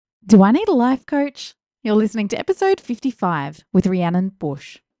Do I need a life coach? You're listening to episode 55 with Rhiannon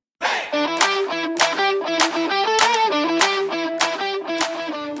Bush.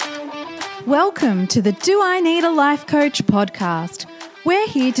 Welcome to the Do I Need a Life Coach podcast. We're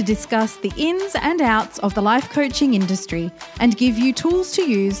here to discuss the ins and outs of the life coaching industry and give you tools to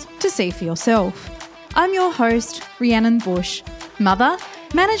use to see for yourself. I'm your host, Rhiannon Bush, mother,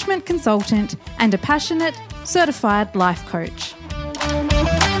 management consultant, and a passionate, certified life coach.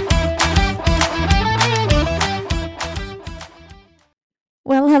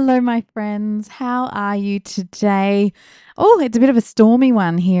 Well, hello, my friends. How are you today? Oh, it's a bit of a stormy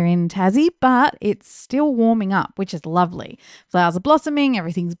one here in Tassie, but it's still warming up, which is lovely. Flowers are blossoming,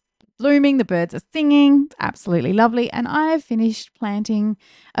 everything's blooming, the birds are singing. It's absolutely lovely. And I've finished planting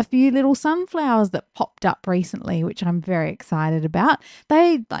a few little sunflowers that popped up recently, which I'm very excited about.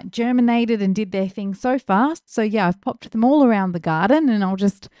 They germinated and did their thing so fast. So yeah, I've popped them all around the garden and I'll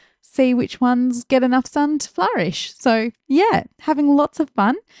just see which ones get enough sun to flourish. So yeah, having lots of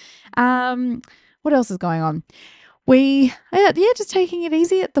fun. What else is going on? Just taking it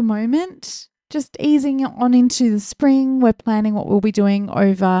easy at the moment. Just easing on into the spring. We're planning what we'll be doing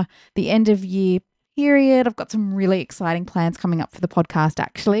over the end of year period. I've got some really exciting plans coming up for the podcast,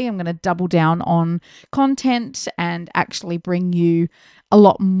 actually. I'm going to double down on content and actually bring you a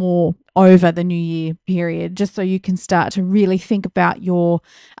lot more over the new year period, just so you can start to really think about your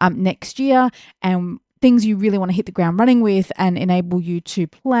next year and things you really want to hit the ground running with and enable you to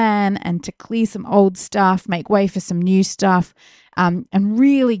plan and to clear some old stuff, make way for some new stuff, and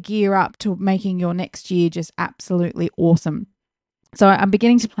really gear up to making your next year just absolutely awesome. So I'm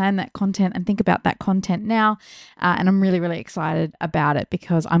beginning to plan that content and think about that content now, and I'm really, really excited about it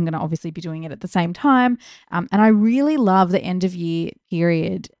because I'm going to obviously be doing it at the same time, and I really love the end of year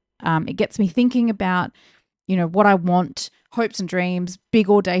period. It gets me thinking about, what I want, hopes and dreams, big,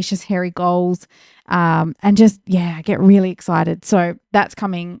 audacious, hairy goals, and just, I get really excited. So that's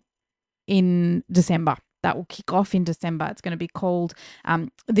coming in December. That will kick off in December. It's going to be called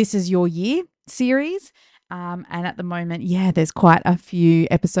This Is Your Year series. And at the moment, there's quite a few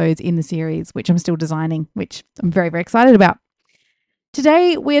episodes in the series, which I'm still designing, which I'm very, very excited about.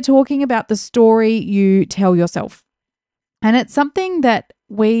 Today, we're talking about the story you tell yourself. And it's something that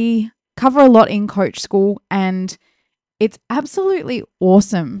we cover a lot in coach school, and it's absolutely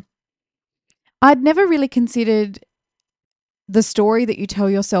awesome. I'd never really considered the story that you tell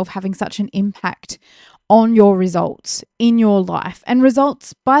yourself having such an impact on your results in your life. And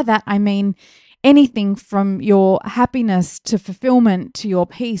results, by that, I mean anything from your happiness to fulfillment to your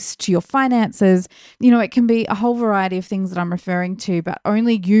peace to your finances. It can be a whole variety of things that I'm referring to, but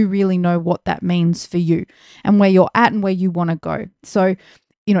only you really know what that means for you and where you're at and where you want to go. So,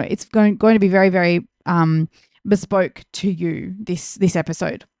 it's going to be very, very bespoke to you, this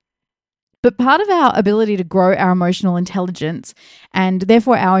episode. But part of our ability to grow our emotional intelligence and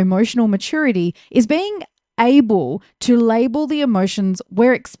therefore our emotional maturity is being able to label the emotions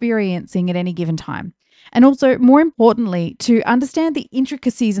we're experiencing at any given time. And also, more importantly, to understand the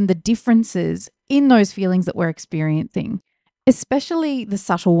intricacies and the differences in those feelings that we're experiencing, especially the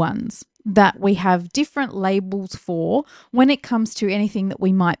subtle ones that we have different labels for when it comes to anything that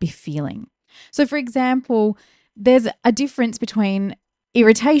we might be feeling. So, for example, there's a difference between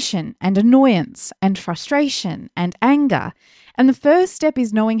irritation and annoyance and frustration and anger. And the first step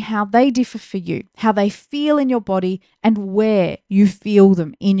is knowing how they differ for you, how they feel in your body and where you feel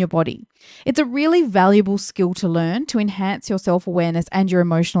them in your body. It's a really valuable skill to learn to enhance your self-awareness and your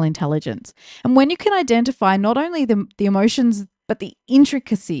emotional intelligence. And when you can identify not only the emotions, but the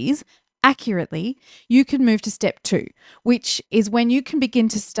intricacies accurately, you can move to step 2, which is when you can begin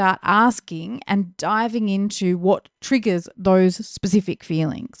to start asking and diving into what triggers those specific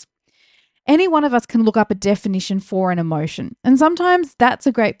feelings. Any one of us can look up a definition for an emotion, and sometimes that's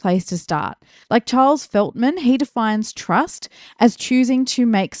a great place to start. Like Charles Feltman, he defines trust as choosing to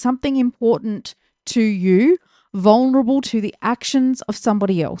make something important to you vulnerable to the actions of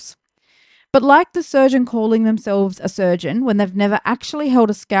somebody else. But like the surgeon calling themselves a surgeon when they've never actually held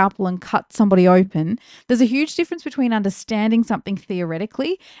a scalpel and cut somebody open, there's a huge difference between understanding something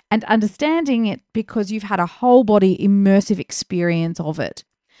theoretically and understanding it because you've had a whole body immersive experience of it.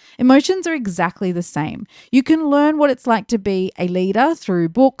 Emotions are exactly the same. You can learn what it's like to be a leader through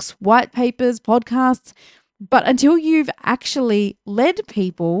books, white papers, podcasts, but until you've actually led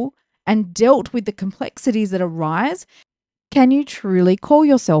people and dealt with the complexities that arise, can you truly call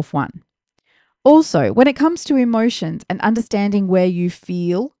yourself one? Also, when it comes to emotions and understanding where you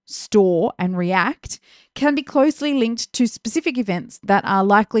feel, store, and react can be closely linked to specific events that are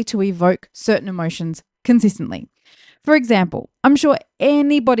likely to evoke certain emotions consistently. For example, I'm sure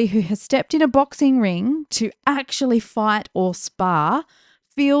anybody who has stepped in a boxing ring to actually fight or spar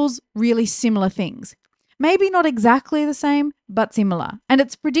feels really similar things. Maybe not exactly the same, but similar. And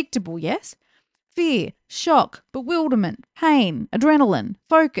it's predictable, yes? Fear, shock, bewilderment, pain, adrenaline,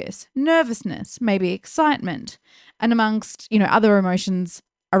 focus, nervousness, maybe excitement, and amongst, other emotions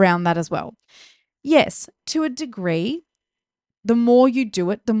around that as well. Yes, to a degree, the more you do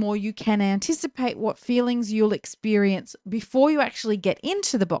it, the more you can anticipate what feelings you'll experience before you actually get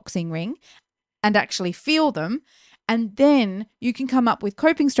into the boxing ring and actually feel them. And then you can come up with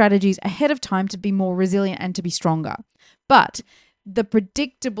coping strategies ahead of time to be more resilient and to be stronger. But the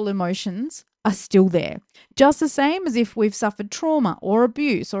predictable emotions are still there. Just the same as if we've suffered trauma or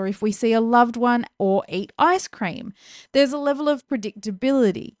abuse, or if we see a loved one or eat ice cream. There's a level of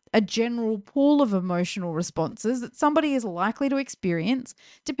predictability, a general pool of emotional responses that somebody is likely to experience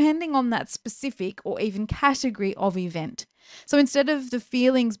depending on that specific or even category of event. So instead of the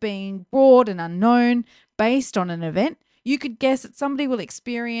feelings being broad and unknown based on an event, you could guess that somebody will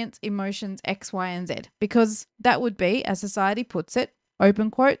experience emotions X, Y, and Z because that would be, as society puts it,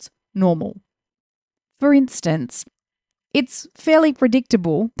 open quotes, normal. For instance, it's fairly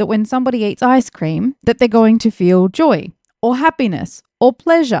predictable that when somebody eats ice cream that they're going to feel joy or happiness or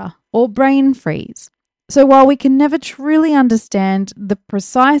pleasure or brain freeze. So while we can never truly understand the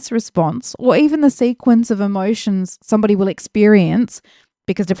precise response or even the sequence of emotions somebody will experience,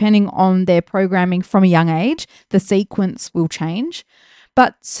 because depending on their programming from a young age, the sequence will change.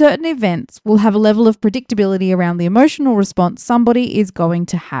 But certain events will have a level of predictability around the emotional response somebody is going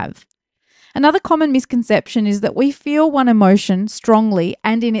to have. Another common misconception is that we feel one emotion strongly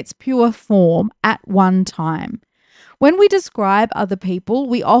and in its pure form at one time. When we describe other people,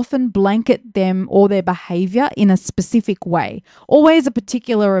 we often blanket them or their behavior in a specific way, always a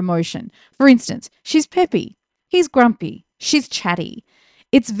particular emotion. For instance, she's peppy, he's grumpy, she's chatty.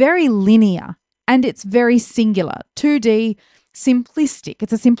 It's very linear and it's very singular, 2D, simplistic.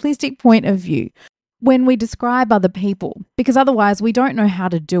 It's a simplistic point of view when we describe other people, because otherwise we don't know how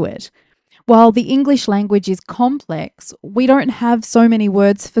to do it. While the English language is complex, we don't have so many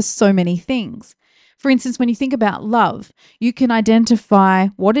words for so many things. For instance, when you think about love, you can identify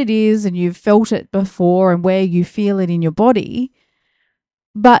what it is and you've felt it before and where you feel it in your body.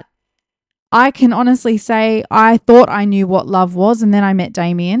 But I can honestly say I thought I knew what love was, and then I met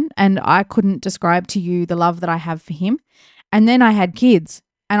Damien and I couldn't describe to you the love that I have for him. And then I had kids,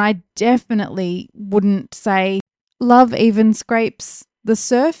 and I definitely wouldn't say love even scrapes the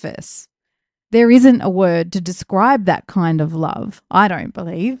surface. There isn't a word to describe that kind of love, I don't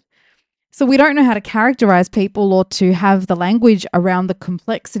believe. So we don't know how to characterize people or to have the language around the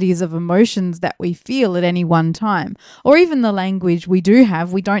complexities of emotions that we feel at any one time. Or even the language we do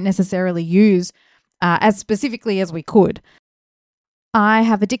have, we don't necessarily use as specifically as we could. I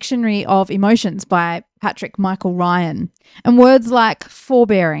have a dictionary of emotions by Patrick Michael Ryan, and words like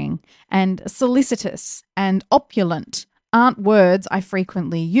forbearing and solicitous and opulent aren't words I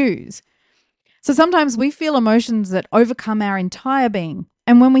frequently use. So sometimes we feel emotions that overcome our entire being.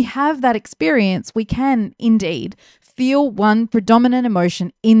 And when we have that experience, we can indeed feel one predominant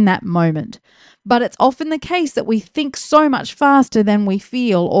emotion in that moment. But it's often the case that we think so much faster than we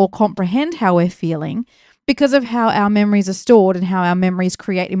feel or comprehend how we're feeling because of how our memories are stored and how our memories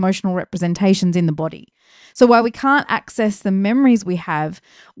create emotional representations in the body. So while we can't access the memories we have,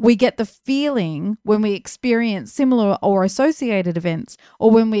 we get the feeling when we experience similar or associated events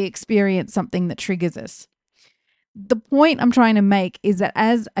or when we experience something that triggers us. The point I'm trying to make is that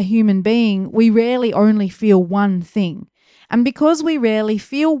as a human being, we rarely only feel one thing. And because we rarely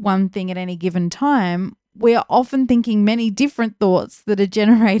feel one thing at any given time, we are often thinking many different thoughts that are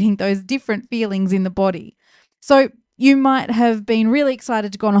generating those different feelings in the body. So you might have been really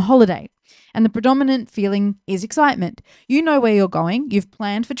excited to go on a holiday, and the predominant feeling is excitement. You know where you're going, you've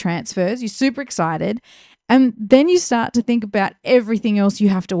planned for transfers, you're super excited, and then you start to think about everything else you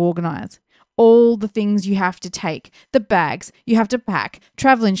have to organize. All the things you have to take, the bags you have to pack,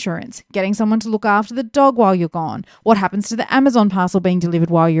 travel insurance, getting someone to look after the dog while you're gone, what happens to the Amazon parcel being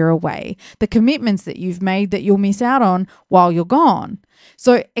delivered while you're away, the commitments that you've made that you'll miss out on while you're gone.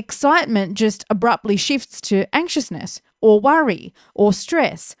 So excitement just abruptly shifts to anxiousness or worry or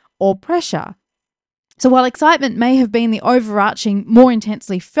stress or pressure. So while excitement may have been the overarching, more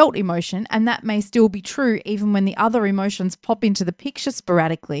intensely felt emotion, and that may still be true even when the other emotions pop into the picture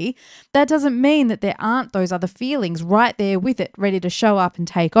sporadically, that doesn't mean that there aren't those other feelings right there with it, ready to show up and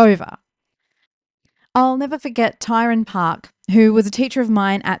take over. I'll never forget Tyron Park, who was a teacher of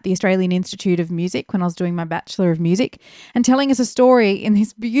mine at the Australian Institute of Music when I was doing my Bachelor of Music, and telling us a story in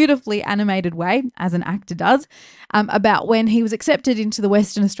this beautifully animated way, as an actor does, about when he was accepted into the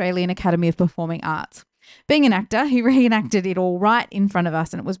Western Australian Academy of Performing Arts. Being an actor, he reenacted it all right in front of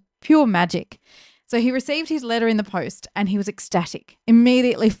us, and it was pure magic. So he received his letter in the post and he was ecstatic.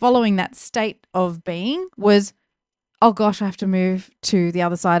 Immediately following that state of being was, oh gosh, I have to move to the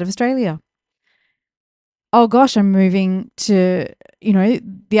other side of Australia. Oh gosh, I'm moving to,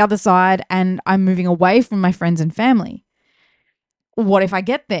 the other side and I'm moving away from my friends and family. What if I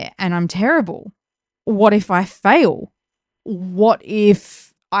get there and I'm terrible? What if I fail? What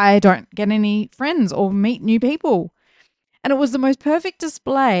if I don't get any friends or meet new people? And it was the most perfect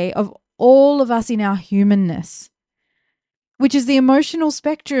display of all of us in our humanness, which is the emotional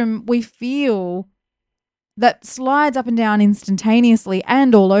spectrum we feel that slides up and down instantaneously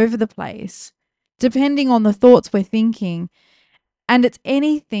and all over the place, depending on the thoughts we're thinking. And it's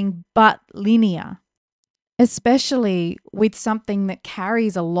anything but linear, especially with something that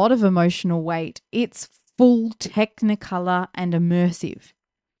carries a lot of emotional weight. It's full technicolor and immersive.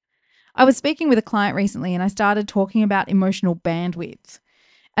 I was speaking with a client recently and I started talking about emotional bandwidth.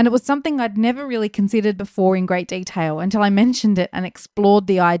 And it was something I'd never really considered before in great detail until I mentioned it and explored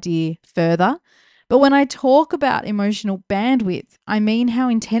the idea further. But when I talk about emotional bandwidth, I mean how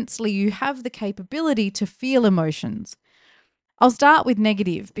intensely you have the capability to feel emotions. I'll start with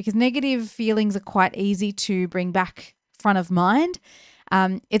negative because negative feelings are quite easy to bring back front of mind.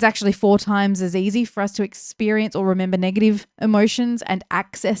 It's actually 4 times as easy for us to experience or remember negative emotions and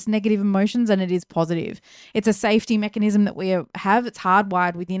access negative emotions than it is positive. It's a safety mechanism that we have. It's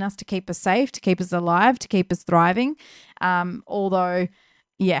hardwired within us to keep us safe, to keep us alive, to keep us thriving. Although,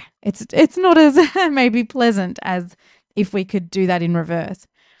 yeah, it's not as maybe pleasant as if we could do that in reverse.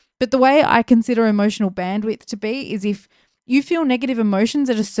 But the way I consider emotional bandwidth to be is if you feel negative emotions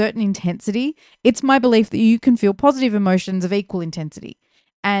at a certain intensity, it's my belief that you can feel positive emotions of equal intensity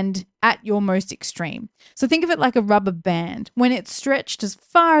and at your most extreme. So think of it like a rubber band. When it's stretched as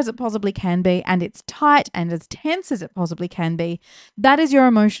far as it possibly can be and it's tight and as tense as it possibly can be, that is your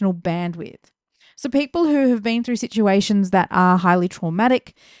emotional bandwidth. So people who have been through situations that are highly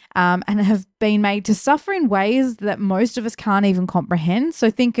traumatic and have been made to suffer in ways that most of us can't even comprehend.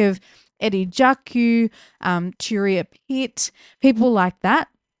 So think of Eddie Jaku, Turia Pitt, people like that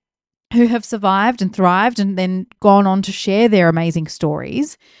who have survived and thrived and then gone on to share their amazing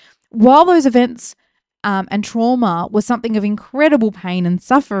stories. While those events and trauma was something of incredible pain and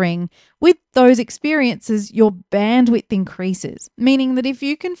suffering, with those experiences, your bandwidth increases, meaning that if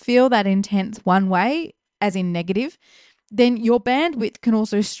you can feel that intense one way, as in negative, then your bandwidth can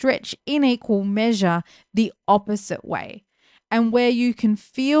also stretch in equal measure the opposite way, and where you can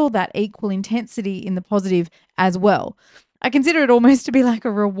feel that equal intensity in the positive as well. I consider it almost to be like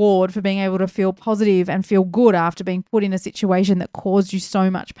a reward for being able to feel positive and feel good after being put in a situation that caused you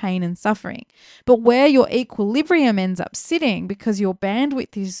so much pain and suffering. But where your equilibrium ends up sitting, because your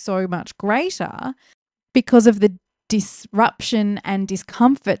bandwidth is so much greater because of the disruption and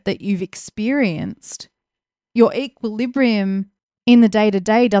discomfort that you've experienced, your equilibrium in the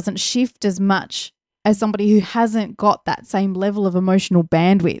day-to-day doesn't shift as much as somebody who hasn't got that same level of emotional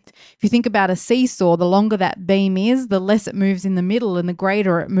bandwidth. If you think about a seesaw, the longer that beam is, the less it moves in the middle and the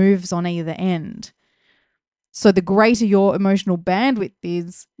greater it moves on either end. So the greater your emotional bandwidth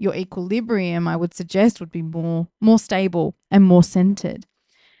is, your equilibrium, I would suggest, would be more stable and more centered.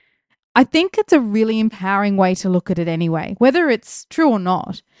 I think it's a really empowering way to look at it anyway, whether it's true or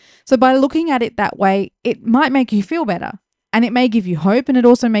not. So by looking at it that way, it might make you feel better and it may give you hope, and it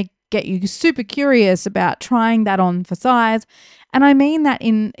also may get you super curious about trying that on for size. And I mean that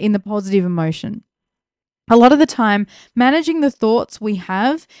in the positive emotion. A lot of the time, managing the thoughts we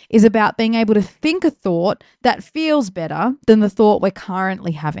have is about being able to think a thought that feels better than the thought we're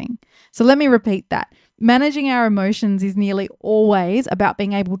currently having. So let me repeat that. Managing our emotions is nearly always about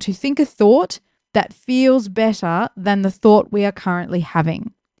being able to think a thought that feels better than the thought we are currently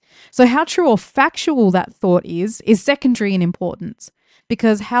having. So how true or factual that thought is secondary in importance,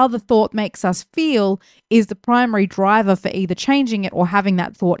 because how the thought makes us feel is the primary driver for either changing it or having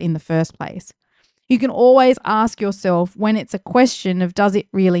that thought in the first place. You can always ask yourself when it's a question of, does it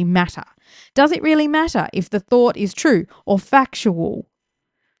really matter? Does it really matter if the thought is true or factual?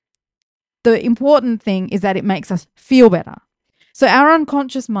 The important thing is that it makes us feel better. So our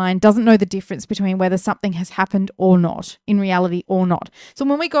unconscious mind doesn't know the difference between whether something has happened or not, in reality or not. So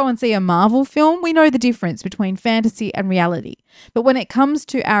when we go and see a Marvel film, we know the difference between fantasy and reality. But when it comes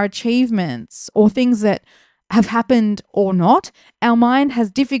to our achievements or things that have happened or not, our mind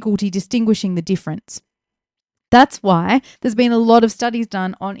has difficulty distinguishing the difference. That's why there's been a lot of studies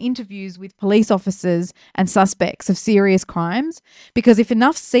done on interviews with police officers and suspects of serious crimes, because if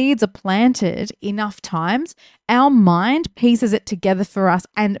enough seeds are planted enough times, our mind pieces it together for us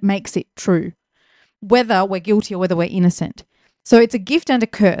and makes it true, whether we're guilty or whether we're innocent. So it's a gift and a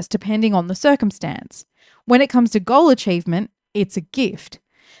curse depending on the circumstance. When it comes to goal achievement, it's a gift.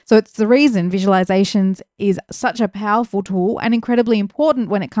 So it's the reason visualizations is such a powerful tool and incredibly important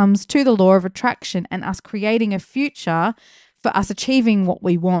when it comes to the law of attraction and us creating a future for us achieving what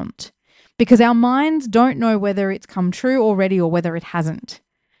we want. Because our minds don't know whether it's come true already or whether it hasn't.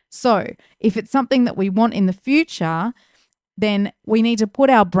 So if it's something that we want in the future, then we need to put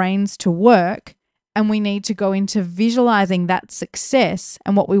our brains to work and we need to go into visualizing that success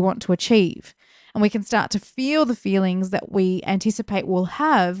and what we want to achieve. And we can start to feel the feelings that we anticipate we'll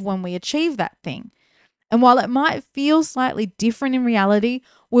have when we achieve that thing. And while it might feel slightly different in reality,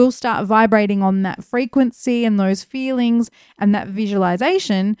 we'll start vibrating on that frequency and those feelings and that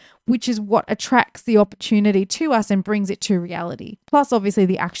visualization, which is what attracts the opportunity to us and brings it to reality. Plus, obviously,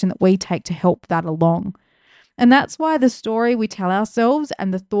 the action that we take to help that along. And that's why the story we tell ourselves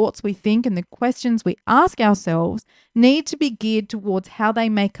and the thoughts we think and the questions we ask ourselves need to be geared towards how they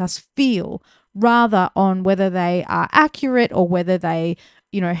make us feel, rather on whether they are accurate or whether they,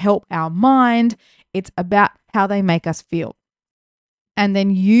 help our mind. It's about how they make us feel. And then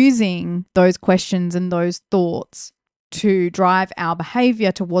using those questions and those thoughts to drive our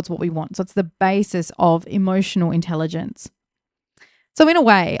behavior towards what we want. So it's the basis of emotional intelligence. So in a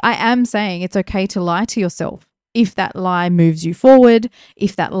way, I am saying it's okay to lie to yourself if that lie moves you forward,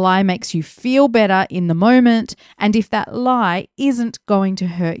 if that lie makes you feel better in the moment, and if that lie isn't going to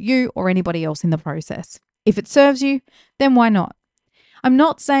hurt you or anybody else in the process. If it serves you, then why not? I'm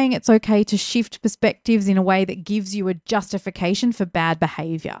not saying it's okay to shift perspectives in a way that gives you a justification for bad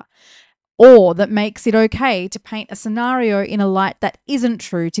behavior, or that makes it okay to paint a scenario in a light that isn't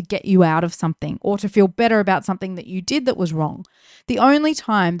true to get you out of something or to feel better about something that you did that was wrong. The only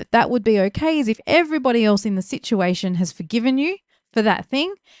time that would be okay is if everybody else in the situation has forgiven you for that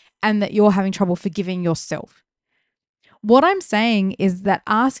thing and that you're having trouble forgiving yourself. What I'm saying is that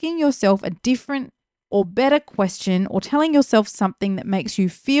asking yourself a different or better question or telling yourself something that makes you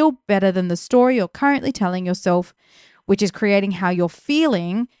feel better than the story you're currently telling yourself, which is creating how you're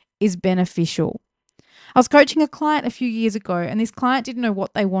feeling, is beneficial. I was coaching a client a few years ago, and this client didn't know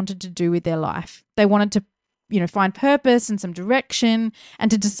what they wanted to do with their life. They wanted to, find purpose and some direction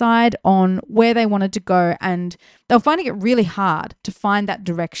and to decide on where they wanted to go, and they were finding it really hard to find that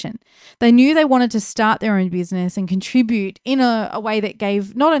direction. They knew they wanted to start their own business and contribute in a way that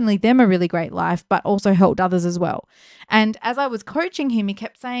gave not only them a really great life, but also helped others as well. And as I was coaching him, he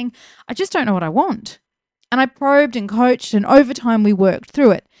kept saying, I just don't know what I want. And I probed and coached, and over time we worked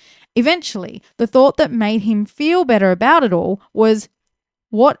through it. Eventually, the thought that made him feel better about it all was,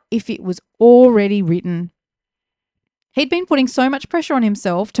 what if it was already written? He'd been putting so much pressure on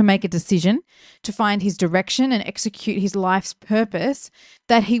himself to make a decision, to find his direction and execute his life's purpose,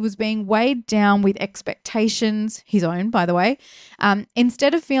 that he was being weighed down with expectations, his own, by the way,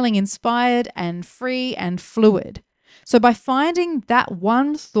 instead of feeling inspired and free and fluid. So by finding that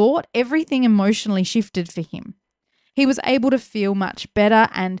one thought, everything emotionally shifted for him. He was able to feel much better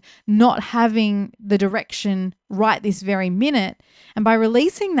and not having the direction right this very minute. And by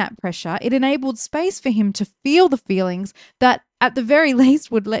releasing that pressure, it enabled space for him to feel the feelings that at the very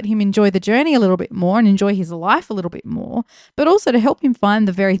least would let him enjoy the journey a little bit more and enjoy his life a little bit more, but also to help him find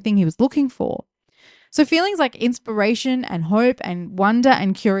the very thing he was looking for. So feelings like inspiration and hope and wonder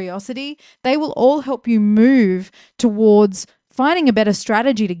and curiosity, they will all help you move towards finding a better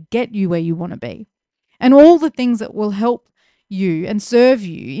strategy to get you where you want to be. And all the things that will help you and serve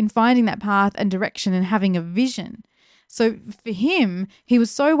you in finding that path and direction and having a vision. So for him, he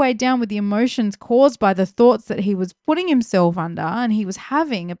was so weighed down with the emotions caused by the thoughts that he was putting himself under and he was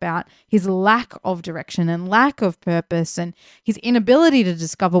having about his lack of direction and lack of purpose and his inability to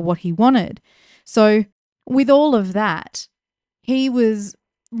discover what he wanted. So with all of that, he was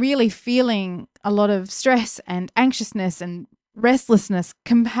really feeling a lot of stress and anxiousness and restlessness,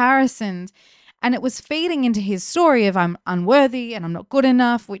 comparisons, and it was feeding into his story of I'm unworthy and I'm not good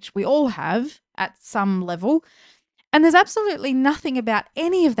enough, which we all have at some level. And there's absolutely nothing about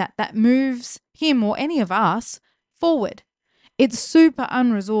any of that that moves him or any of us forward. It's super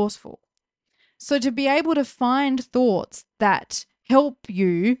unresourceful. So to be able to find thoughts that help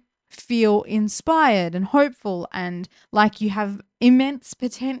you feel inspired and hopeful and like you have immense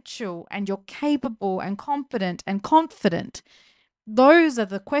potential and you're capable and competent and confident, Those are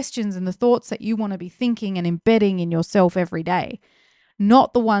the questions and the thoughts that you want to be thinking and embedding in yourself every day,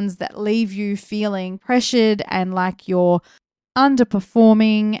 not the ones that leave you feeling pressured and like you're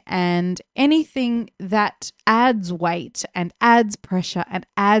underperforming and anything that adds weight and adds pressure and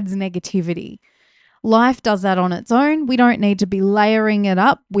adds negativity. Life does that on its own. We don't need to be layering it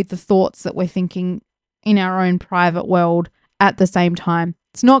up with the thoughts that we're thinking in our own private world at the same time.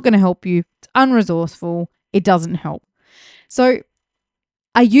 It's not going to help you. It's unresourceful. It doesn't help. So,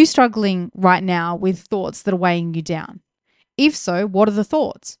 are you struggling right now with thoughts that are weighing you down? If so, what are the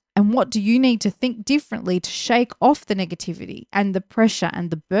thoughts? And what do you need to think differently to shake off the negativity and the pressure and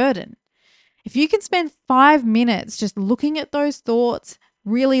the burden? If you can spend 5 minutes just looking at those thoughts,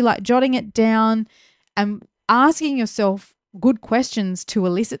 really like jotting it down and asking yourself good questions to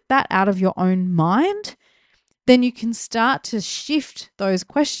elicit that out of your own mind, then you can start to shift those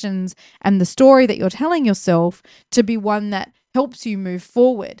questions and the story that you're telling yourself to be one that helps you move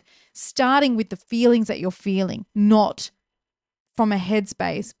forward, starting with the feelings that you're feeling, not from a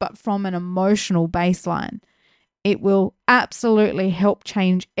headspace, but from an emotional baseline. It will absolutely help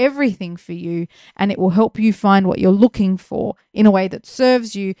change everything for you, and it will help you find what you're looking for in a way that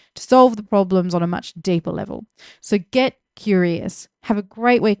serves you to solve the problems on a much deeper level. So get curious. Have a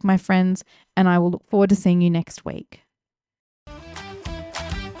great week, my friends, and I will look forward to seeing you next week.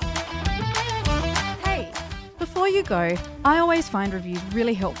 Hey, before you go, I always find reviews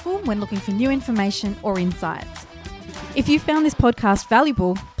really helpful when looking for new information or insights. If you found this podcast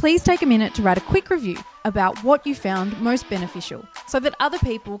valuable, please take a minute to write a quick review about what you found most beneficial so that other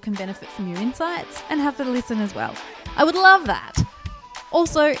people can benefit from your insights and have a listen as well. I would love that.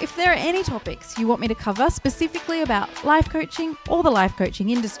 Also, if there are any topics you want me to cover specifically about life coaching or the life coaching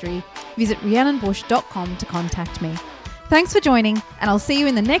industry, visit rhiannonbush.com to contact me. Thanks for joining, and I'll see you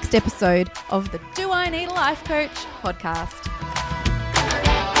in the next episode of the Do I Need a Life Coach podcast.